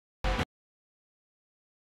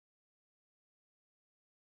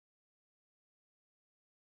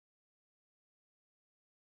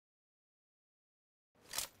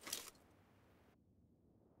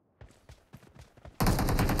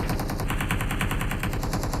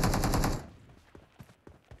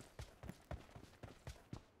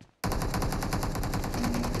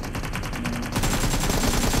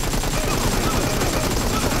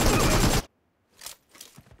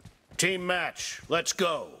Team match, let's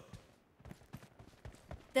go.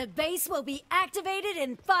 The base will be activated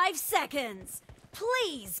in 5 seconds.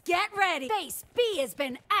 Please get ready. Base B has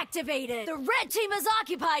been activated. The red team has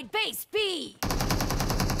occupied base B.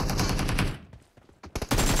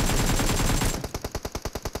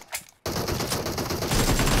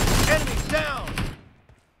 Enemies down.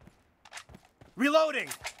 Reloading.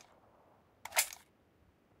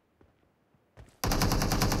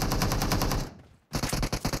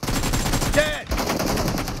 Dead.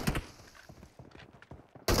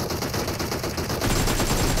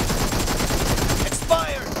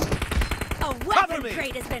 Expired. A weapon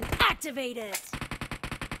crate has been activated.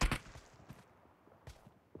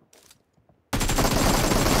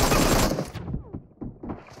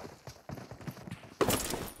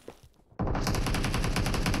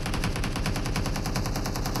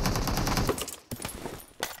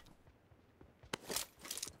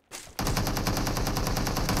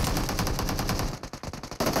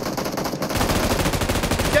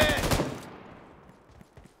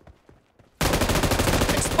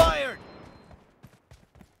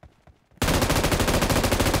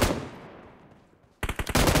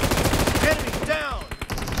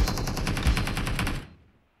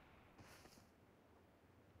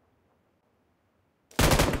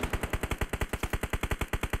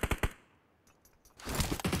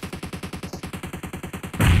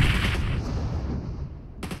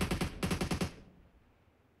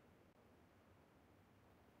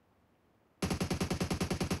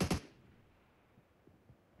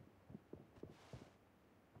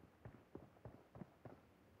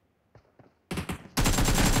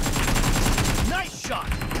 Shot.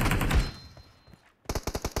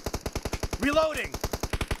 Reloading.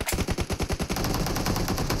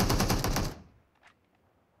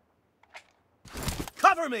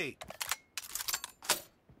 Cover me.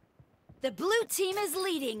 The blue team is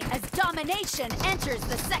leading as Domination enters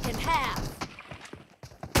the second half.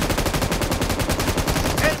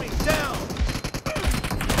 Enemy down.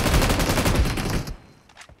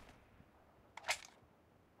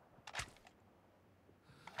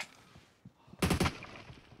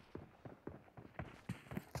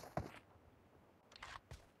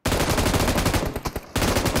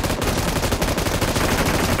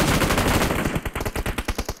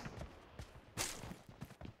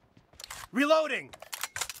 Reloading!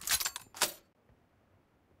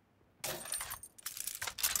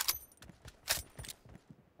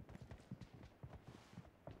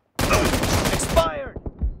 Expired!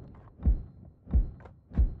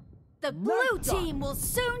 The blue team will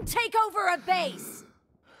soon take over a base.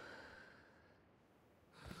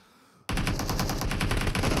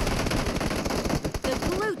 The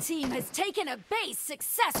blue team has taken a base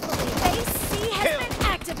successfully. Base C has been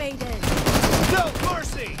activated. No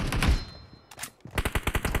mercy!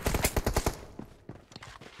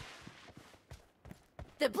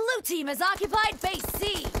 The blue team has occupied base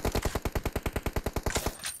C.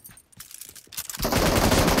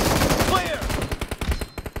 Clear!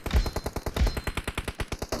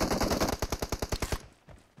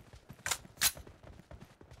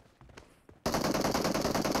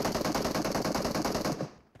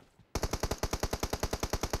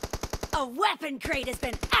 A weapon crate has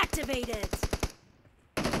been activated.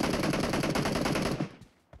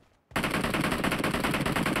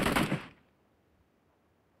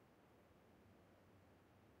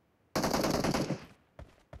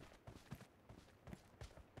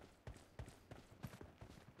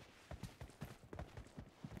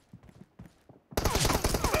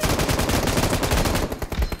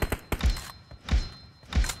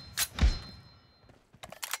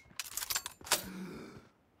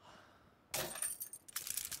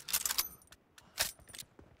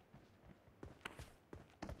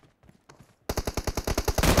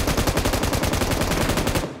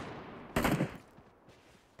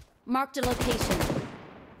 Marked a location.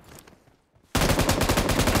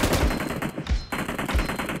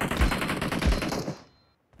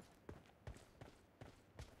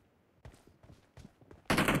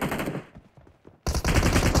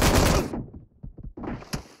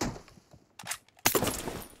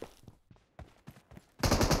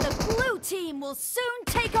 The blue team will soon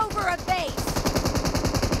take over a base.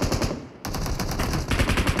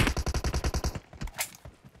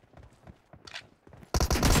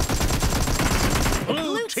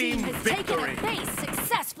 Blue team has victory. taken a base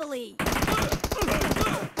successfully.